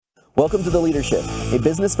Welcome to The Leadership, a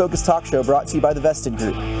business-focused talk show brought to you by the Vested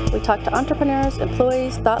Group. We talk to entrepreneurs,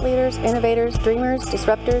 employees, thought leaders, innovators, dreamers,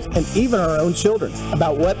 disruptors, and even our own children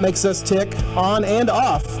about what makes us tick on and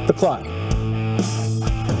off the clock.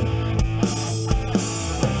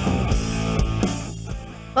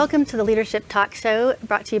 Welcome to the Leadership Talk Show,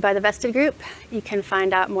 brought to you by the Vested Group. You can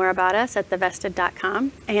find out more about us at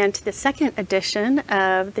thevested.com. And the second edition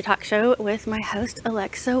of the talk show with my host,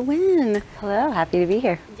 Alexa Nguyen. Hello, happy to be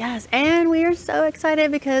here. Yes, and we are so excited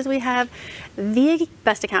because we have the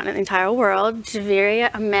best accountant in the entire world,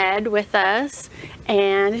 Javeria Ahmed, with us.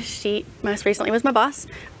 And she most recently was my boss,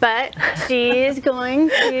 but she is going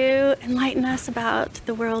to enlighten us about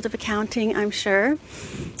the world of accounting, I'm sure.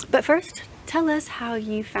 But first, tell us how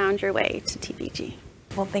you found your way to TPG.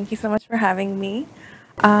 Well, thank you so much for having me.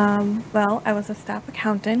 Well, I was a staff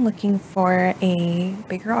accountant looking for a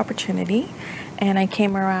bigger opportunity, and I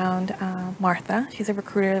came around Martha. She's a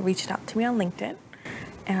recruiter that reached out to me on LinkedIn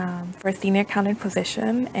for a senior accountant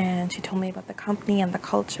position, and she told me about the company and the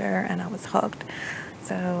culture, and I was hooked.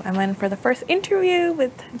 So I went for the first interview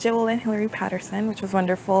with Joel and Hillary Patterson, which was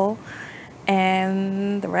wonderful,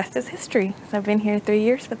 and the rest is history. So I've been here 3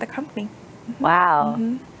 years with the company. Wow.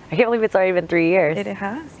 Mm-hmm. I can't believe it's already been 3 years. It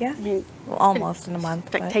has, yes. I mean, well, almost in a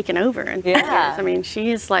month. Like taken over in 3 years. I mean,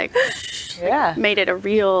 she is like, made it a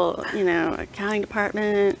real, accounting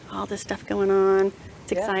department, all this stuff going on.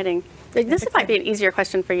 It's exciting. This might be an easier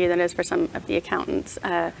question for you than it is for some of the accountants.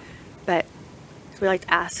 But we like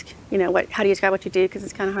to ask, how do you describe what you do? Because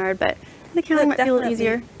it's kind of hard, but the accounting might be a little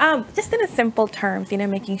easier. Just in a simple terms,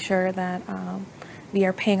 making sure that we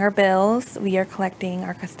are paying our bills, we are collecting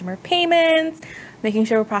our customer payments, making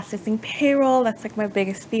sure we're processing payroll. That's like my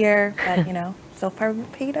biggest fear, but so far we've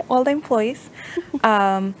paid all the employees.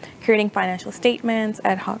 Creating financial statements,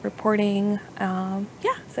 ad hoc reporting. So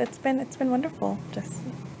it's been wonderful, just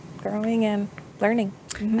growing and learning.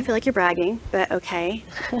 Mm-hmm. I feel like you're bragging, but okay.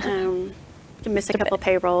 You miss a couple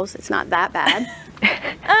payrolls. It's not that bad.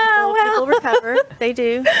 People recover. They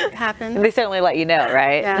do. It happens. They certainly let you know,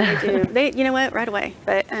 right? Yeah, they do. You know what? Right away.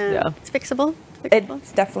 But it's fixable.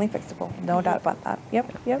 It's definitely fixable. No doubt about that.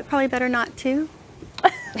 Yep. Probably better not to.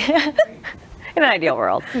 In an ideal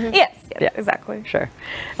world. Mm-hmm. Yes, exactly. Sure.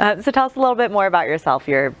 So tell us a little bit more about yourself,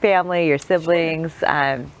 your family, your siblings,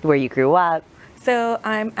 where you grew up. So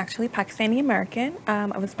I'm actually Pakistani American.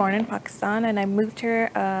 I was born in Pakistan and I moved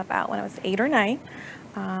here about when I was 8 or 9.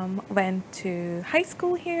 Went to high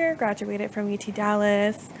school here, graduated from UT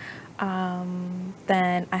Dallas.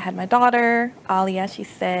 Then I had my daughter, Alia, she's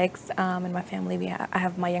 6. In my family, I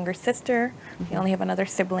have my younger sister. We only have another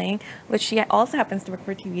sibling, which she also happens to work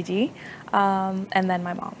for TVG. And then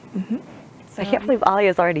my mom. Mm-hmm. So, I can't believe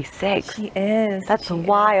Alia's already 6. She is. That's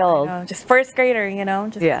wild. I know. Just first grader,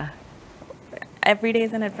 Every day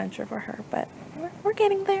is an adventure for her, but we're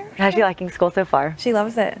getting there. How's she liking school so far? She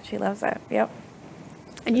loves it. Yep.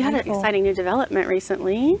 And you had an exciting new development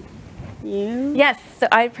recently. Yes, so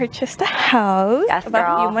I purchased a house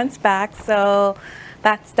about a few months back, so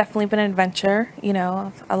that's definitely been an adventure.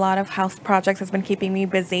 A lot of house projects has been keeping me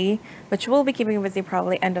busy, which will be keeping me busy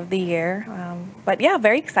probably end of the year. But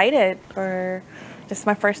very excited for just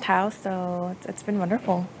my first house, so it's been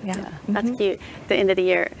wonderful. Yeah. That's cute. The end of the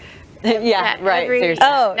year. Right. Seriously.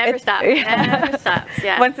 Never stops. Never stops.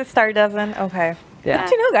 Yeah. Once it starts, doesn't. Okay. Yeah.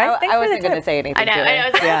 But guys, I wasn't going to say anything. I know.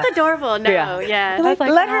 It was that's adorable. No. Yeah.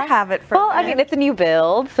 Let her have it for. Well, I mean, it's a new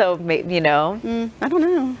build, so I don't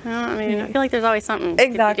know. I feel like there's always something.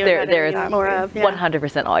 Exactly. There is more of.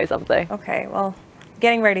 100% always something. Okay. Well,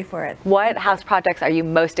 getting ready for it. What house projects are you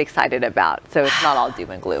most excited about? So it's not all doom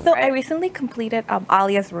and gloom, So right? I recently completed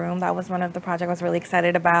Alia's room. That was one of the projects I was really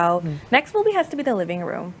excited about. Next has to be the living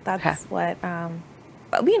room. That's what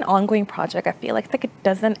it'll be an ongoing project. I feel like it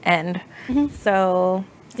doesn't end. So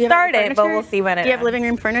start it, but we'll see when it. Do you have living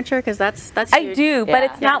room furniture? Because that's huge. I do, but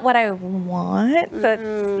it's not what I want. So it's,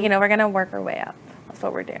 we're gonna work our way up. That's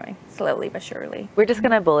what we're doing, slowly but surely. We're just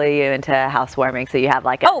gonna bully you into housewarming, so you have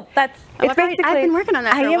like I've been working on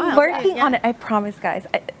that for a while. I am working on it, I promise, guys.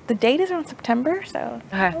 The date is around September, so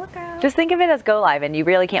look out. Just think of it as go live, and you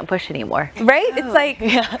really can't push anymore. Right? It's like,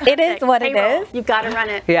 it is what it is. You've got to run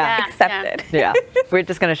it. Accepted. Yeah. We're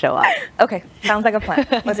just gonna show up. Okay, sounds like a plan.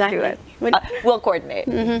 Let's do it. We'll coordinate.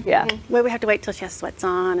 Yeah. Well, we have to wait till she has sweats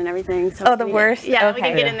on and everything. So the worst. We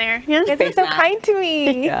can get in there. Yeah. You guys are so kind to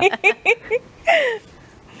me.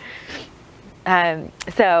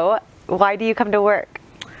 So why do you come to work?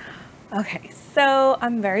 Okay, so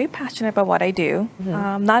I'm very passionate about what I do.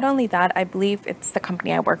 Not only that, I believe it's the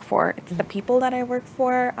company I work for. It's the people that I work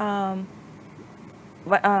for.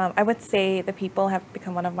 I would say the people have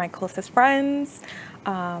become one of my closest friends.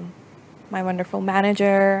 My wonderful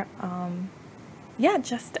manager.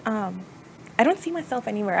 I don't see myself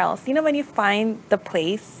anywhere else. You know, when you find the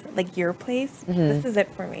place, like your place, this is it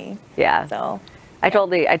for me. Yeah. So I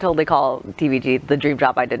totally call TVG the dream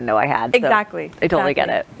job I didn't know I had. So exactly. I totally get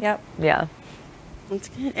it. Yep. Yeah. That's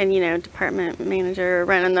good. And department manager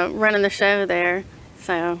running the show there,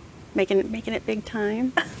 so making it big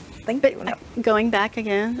time. Thank But you. going back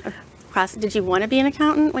again, across, did you want to be an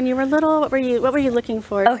accountant when you were little? What were you looking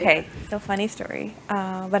for? Okay, so funny story.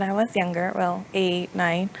 When I was younger, 8,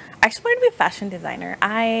 9, I just wanted to be a fashion designer.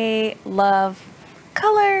 I love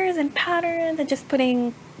colors and patterns and just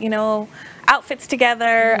putting, outfits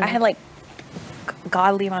together. I had like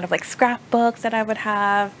godly amount of like scrapbooks that I would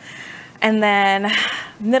have. And then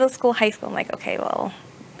middle school, high school, I'm like, okay, well,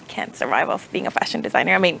 can't survive off being a fashion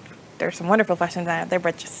designer. I mean, there's some wonderful fashion designers out there,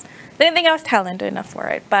 but just didn't think I was talented enough for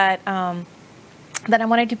it. But then I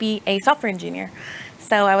wanted to be a software engineer.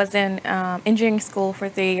 So I was in engineering school for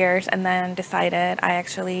 3 years and then decided I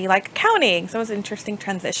actually like accounting. So it was an interesting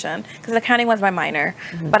transition because accounting was my minor.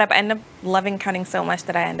 But I ended up loving accounting so much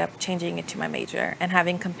that I ended up changing it to my major and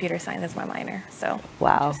having computer science as my minor. So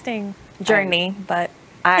Wow. interesting journey, but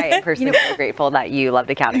I am personally very grateful that you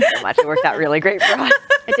loved accounting so much. It worked out really great for us.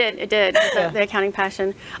 It did. The accounting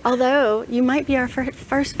passion. Although you might be our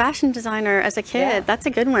first fashion designer as a kid. Yeah. That's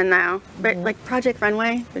a good one now. But like Project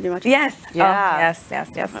Runway, did you watch it? yes. Yeah. Oh,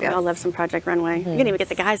 yes. We all love some Project Runway. You can even get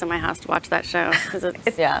the guys in my house to watch that show because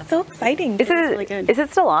it's Yeah. So exciting. Is really good.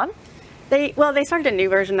 it still on? they started a new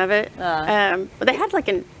version of it. But they had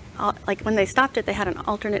like when they stopped it, they had an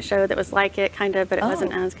alternate show that was like it kind of, but it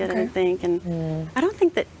wasn't as good, I don't think. And I don't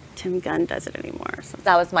think that Tim Gunn does it anymore. So.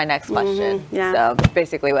 That was my next question. yeah. So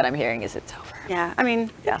basically what I'm hearing is it's over. Yeah, I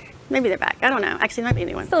mean, Yeah. maybe they're back. I don't know. Actually, it might be a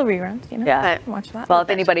new one. Still reruns, Yeah. But- Watch that. Well,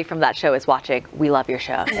 if anybody from that show is watching, we love your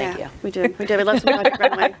show. Thank you. We do. We love some Project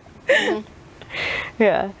Runway.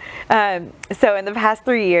 Yeah. So in the past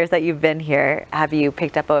 3 years that you've been here, have you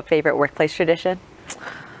picked up a favorite workplace tradition?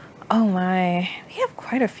 Oh my, we have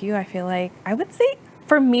quite a few. I feel like I would say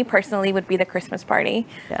for me personally would be the Christmas party.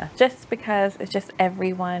 Yeah. Just because it's just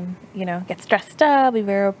everyone, gets dressed up. We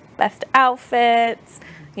wear our best outfits.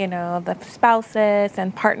 The spouses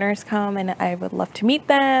and partners come, and I would love to meet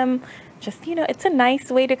them. Just it's a nice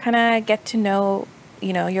way to kind of get to know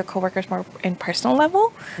your coworkers more in personal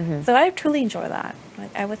level. So I truly enjoy that.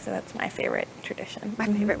 Like, I would say that's my favorite tradition. My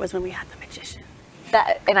favorite was when we had the magician.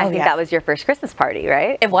 I think yeah. that was your first Christmas party,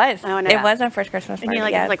 right? It was. Oh, no. It was my first Christmas party. And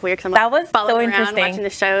yes. it's like weird because that was so following around interesting. watching the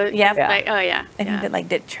show. Yep. Yeah. Like, oh yeah. And he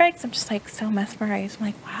did tricks. I'm just like so mesmerized. I'm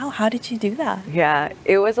like, wow, how did you do that? Yeah,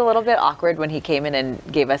 it was a little bit awkward when he came in and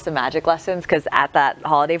gave us some magic lessons because at that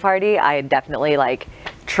holiday party, I definitely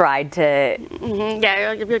tried to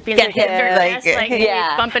Yeah, you're being Get hit him, like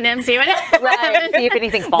yeah. bumping him, see what see if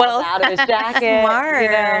anything falls Well, out of his jacket.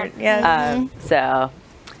 Smart. Yes. So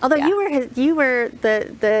Although Yeah. you were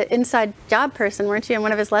the inside job person, weren't you, in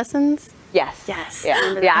one of his lessons? yes, Yes. yeah.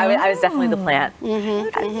 I was definitely the plant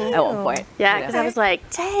at one point. Yeah, you because know. I was like,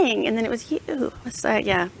 dang, and then it was you. So,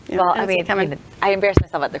 yeah. Well, I didn't see mean, it coming. I embarrassed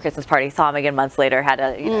myself at the Christmas party. Saw him again months later. Had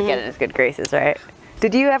to get in his good graces, right?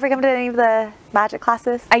 Did you ever come to any of the magic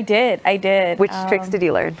classes? I did. Which tricks did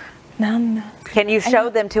you learn? None. Can you show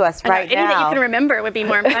them to us I know, right anything now? you can remember would be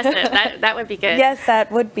more impressive. That would be good. Yes,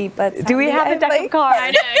 that would be. But Do we have a deck of cards? I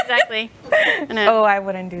know, exactly. I know. Oh, I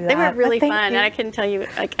wouldn't do that. They were really But thank fun, you. and I couldn't tell you,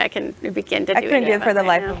 I can begin to do I couldn't do it for the right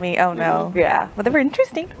life now. of me. Oh no. Yeah. But they were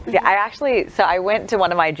interesting. Yeah, I went to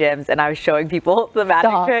one of my gyms and I was showing people the magic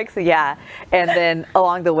Stop. tricks. Yeah. And then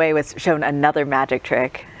along the way was shown another magic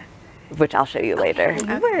trick, which I'll show you later.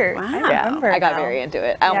 You were. Wow. I Yeah, remember. I got now. very into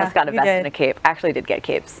it. I almost got a you vest did. and a cape. I actually did get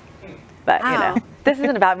capes. But, Wow. this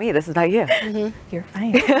isn't about me. This is about you. You're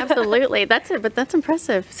fine. Absolutely, that's it. But that's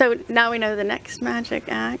impressive. So now we know the next magic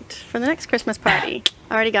act for the next Christmas party.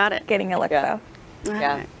 Already got it. Getting Alexa. Yeah. All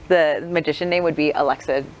Yeah. right. The magician name would be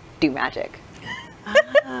Alexa Do Magic.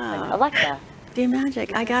 Like, Alexa. Do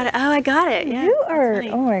magic. I got it. Oh, I got it. Yeah. You that's are.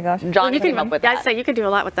 funny. Oh my gosh. John you came up with I'd that. say you could do a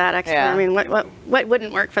lot with that, actually. Yeah. I mean, what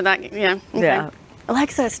wouldn't work for that? Yeah. Okay. Yeah.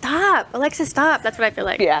 Alexa, stop. Alexa, stop. That's what I feel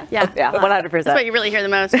like. Yeah. Yeah. Yeah, 100%. That's what you really hear the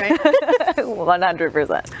most, right?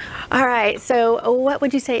 100%. All right. So, what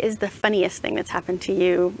would you say is the funniest thing that's happened to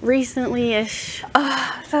you recently-ish?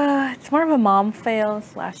 So it's more of a mom fail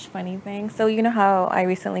 / funny thing. So you know how I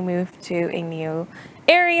recently moved to a new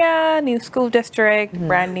area, new school district,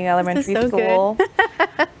 brand new elementary so school.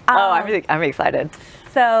 I'm excited.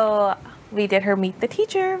 So we did her meet the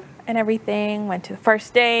teacher and everything. Went to the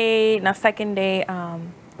first day. Now second day,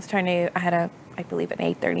 I I believe, an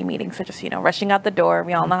 8:30 meeting. So just, rushing out the door.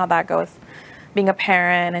 We all know how that goes. Being a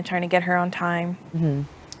parent and trying to get her on time.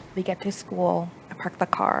 We get to school. I park the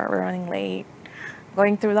car. We're running late.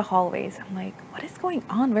 Going through the hallways. I'm like, what is going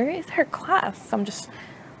on? Where is her class? So I'm just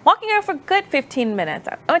walking her for a good 15 minutes,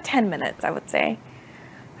 or 10 minutes, I would say.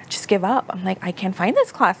 I just give up. I'm like, I can't find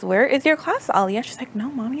this class. Where is your class, Alia? She's like, no,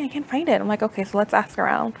 Mommy, I can't find it. I'm like, okay, so let's ask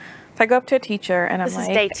around. So I go up to a teacher and This I'm is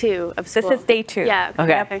like, day 2 of school. This is day 2. Yeah.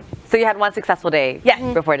 Okay. So you had one successful day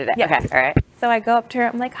before today. Yeah. Okay. All right. So I go up to her.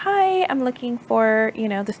 I'm like, hi, I'm looking for,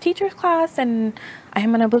 this teacher's class and I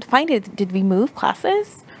am unable to find it. Did we move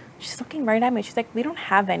classes? She's looking right at me. She's like, we don't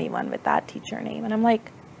have anyone with that teacher name. And I'm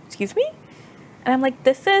like, excuse me? And I'm like,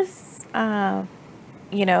 this is,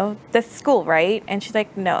 this school, right? And she's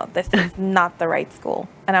like, no, this is not the right school.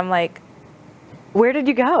 And I'm like, where did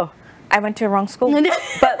you go? I went to a wrong school.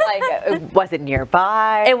 But was it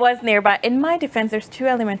nearby? It was nearby. In my defense, there's 2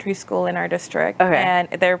 elementary schools in our district, and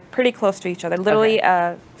they're pretty close to each other, literally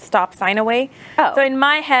a stop sign away. Oh. So in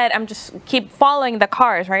my head, I'm just keep following the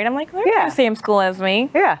cars, right? I'm like, they're in the same school as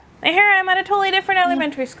me. Yeah. And here I'm at a totally different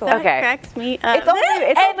elementary school. That cracks me up. It's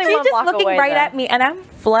only she's one just block looking away, right though. at me, and I'm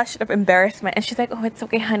flushed of embarrassment. And she's like, oh, it's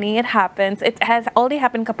okay, honey, it happens. It has already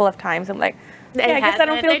happened a couple of times. I'm like, I guess I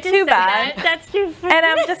don't feel too bad. That's too funny. And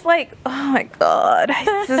I'm just like, oh my God,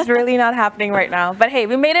 this is really not happening right now. But hey,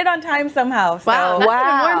 we made it on time somehow. So Wow, that's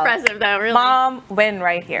even more impressive though, really. Mom, win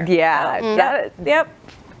right here. Yeah. Yep.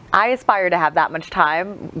 I aspire to have that much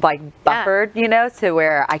time, buffered, to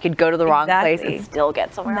where I could go to the wrong place and still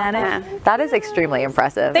get somewhere. That is extremely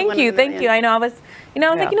impressive. Thank you. I know I was, like, you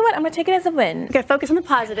know what? I'm gonna take it as a win. You gotta focus on the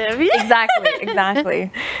positive.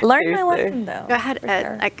 Exactly. Learn my lesson though. I had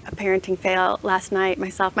a parenting fail last night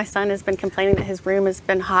myself. My son has been complaining that his room has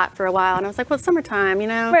been hot for a while, and I was like, well, it's summertime,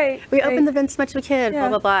 Right. We opened the vents as much as we could, blah,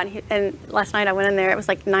 blah, blah. And last night I went in there, it was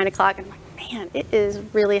like 9 o'clock, and I'm like, man, it is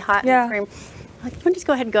really hot in this room. I'm like, why don't just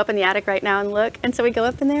go ahead and go up in the attic right now and look? And so we go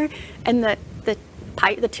up in there, and the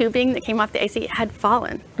pipe, the tubing that came off the AC had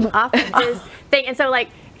fallen off his thing. And so,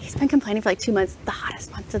 he's been complaining for 2 months, the hottest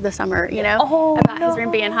months of the summer, about his room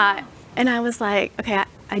being hot. And I was like, okay,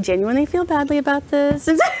 I genuinely feel badly about this.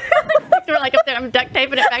 And so we're up there, I'm duct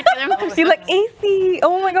taping it back to them. She's like, AC,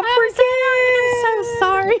 oh my God, I'm so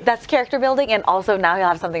sorry. That's character building, and also now he'll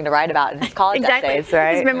have something to write about in his college essays,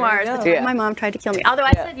 right? His memoirs. My mom tried to kill me. Although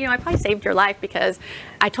I said, I probably saved your life because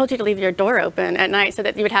I told you to leave your door open at night so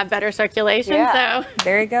that you would have better circulation. So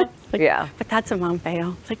there you go. But that's a mom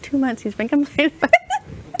fail. It's 2 months he's been complaining about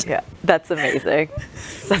it. Yeah, that's amazing.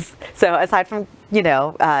 So aside from,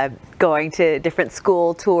 going to different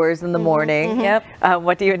school tours in the morning,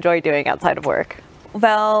 what do you enjoy doing outside of work?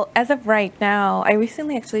 Well, as of right now, I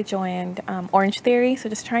recently actually joined Orange Theory, so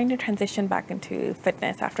just trying to transition back into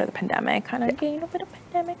fitness after the pandemic, kind of gained a bit of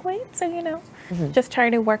pandemic weight, so just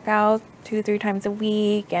trying to work out 2-3 times a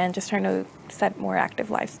week and just trying to set more active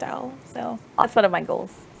lifestyle. So that's one of my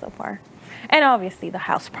goals so far. And obviously the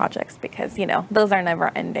house projects, because those are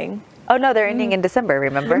never ending. Oh no, they're ending in December,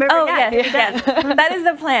 remember? Yes. That is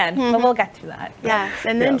the plan, but we'll get to that. Yeah,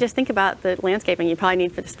 and then just think about the landscaping you probably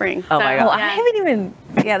need for the spring. Oh my God. I haven't even,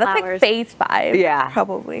 that's Flowers. phase 5. Yeah.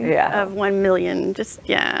 Probably. Yeah. Of 1 million, just,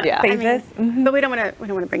 Phases. But we don't want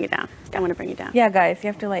to bring you down. Don't want to bring you down. Yeah, guys, you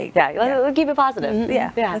have to let's keep it positive.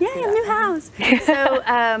 Yeah. New house. So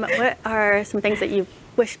what are some things that you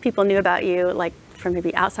wish people knew about you, from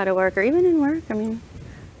maybe outside of work or even in work?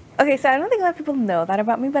 Okay, so I don't think a lot of people know that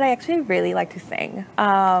about me, but I actually really like to sing.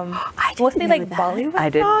 I mostly didn't know that. Bollywood I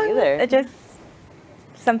didn't songs. either. It's just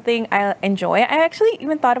something I enjoy. I actually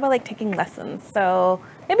even thought about taking lessons. So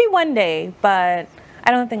maybe one day, but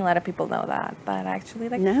I don't think a lot of people know that. But I actually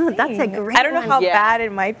like to sing. That's a great I don't know one. how bad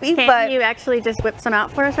it might be, Can but you actually just whip some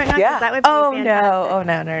out for us right now? 'Cause Yeah. That would be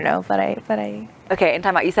fantastic. no. But I. Okay, and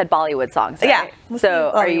time out. You said Bollywood songs, right? Yeah, mostly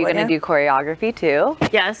So are you Bollywood, going to do choreography too?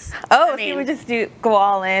 Yes. Oh, so you would just go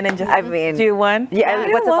all in and just do one? Yeah.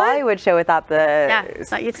 What's a Bollywood show without the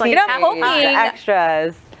it's like poking.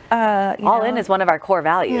 extras? All in is one of our core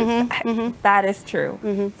values. That is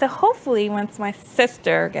true. So hopefully once my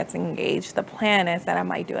sister gets engaged, the plan is that I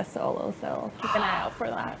might do a solo. So keep an eye out for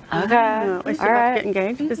that. Okay. We should about to get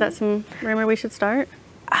engaged. Is that some rumor we should start?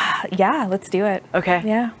 Yeah, let's do it. Okay.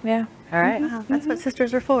 Yeah. All right. Wow, that's what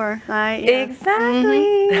sisters are for.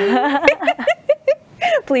 Exactly.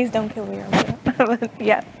 Please don't kill me.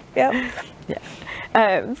 Yep.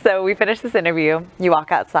 So we finish this interview. You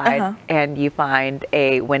walk outside and you find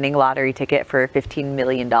a winning lottery ticket for $15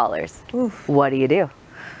 million. Oof. What do you do?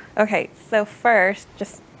 Okay, so first,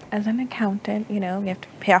 just as an accountant, we have to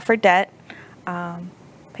pay off our debt,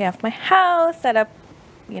 pay off my house, set up,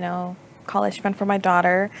 college fund for my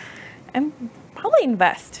daughter, and probably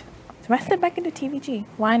invest it back into TVG.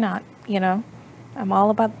 Why not? You know, I'm all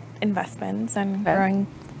about investments and growing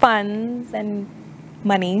funds and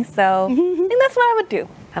money. So I think that's what I would do.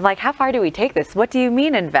 I'm like, how far do we take this? What do you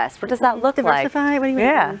mean invest? What does that look like? Diversify? What do you mean?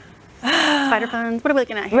 Yeah. Spider funds? What are we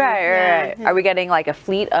looking at here? Right. Are we getting like a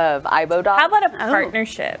fleet of IBO dogs? How about a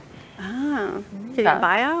partnership? Oh. Did you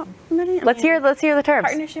buy out? Let's hear the terms.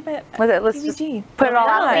 Partnership at Let's just TVG. put it all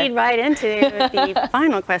out That'll there. lead right into the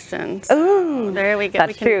final question. So there we go.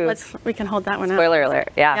 That's true. We can hold that one up. Spoiler alert.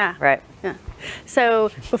 Yeah. Right. Yeah. So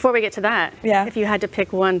before we get to that, Yeah. if you had to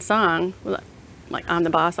pick one song, like I'm the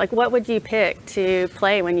Boss, like what would you pick to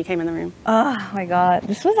play when you came in the room? Oh my God,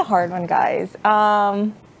 this was a hard one, guys.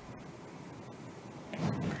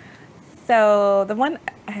 So the one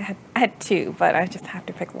I had two, but I just have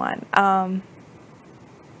to pick one.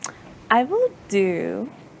 I will do.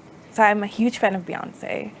 So I'm a huge fan of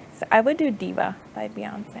Beyonce. So I would do Diva by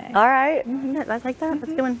Beyonce. All right. I like that.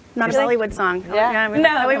 That's a good one. Not a Bollywood song. Yeah.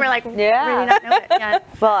 No. We were like, Yeah. really not know it. Yeah.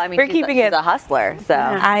 Well, I mean, We're she's keeping she's it. a hustler, so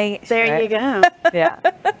There you go. yeah.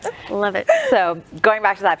 Love it. So going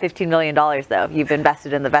back to that $15 million, though, you've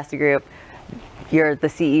invested in the Vesta Group. You're the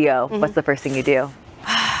CEO. What's the first thing you do?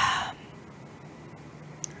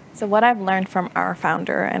 So what I've learned from our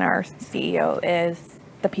founder and our CEO is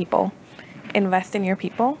the people. Invest in your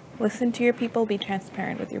people. Listen to your people. Be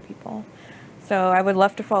transparent with your people. So I would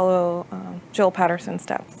love to follow Joel Patterson's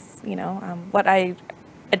steps. You know, what I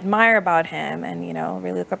admire about him and, you know,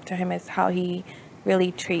 really look up to him is how he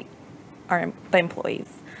really treat the employees.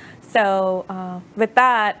 So with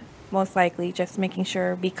that, most likely just making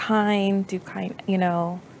sure be kind, do kind, you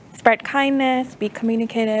know, spread kindness, be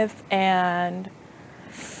communicative, and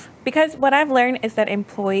because what I've learned is that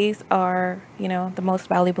employees are, you know, the most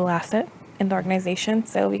valuable asset in the organization.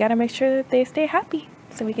 So we got to make sure that they stay happy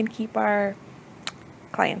so we can keep our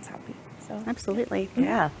clients happy. So Absolutely.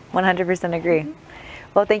 Yeah, 100% agree.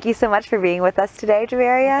 Well, thank you so much for being with us today,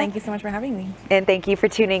 Javeria. thank you so much for having me. And thank you for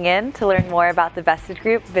tuning in. To learn more about the Vested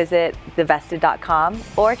Group, visit thevested.com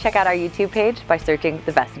or check out our YouTube page by searching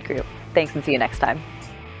the Vested Group. Thanks and see you next time.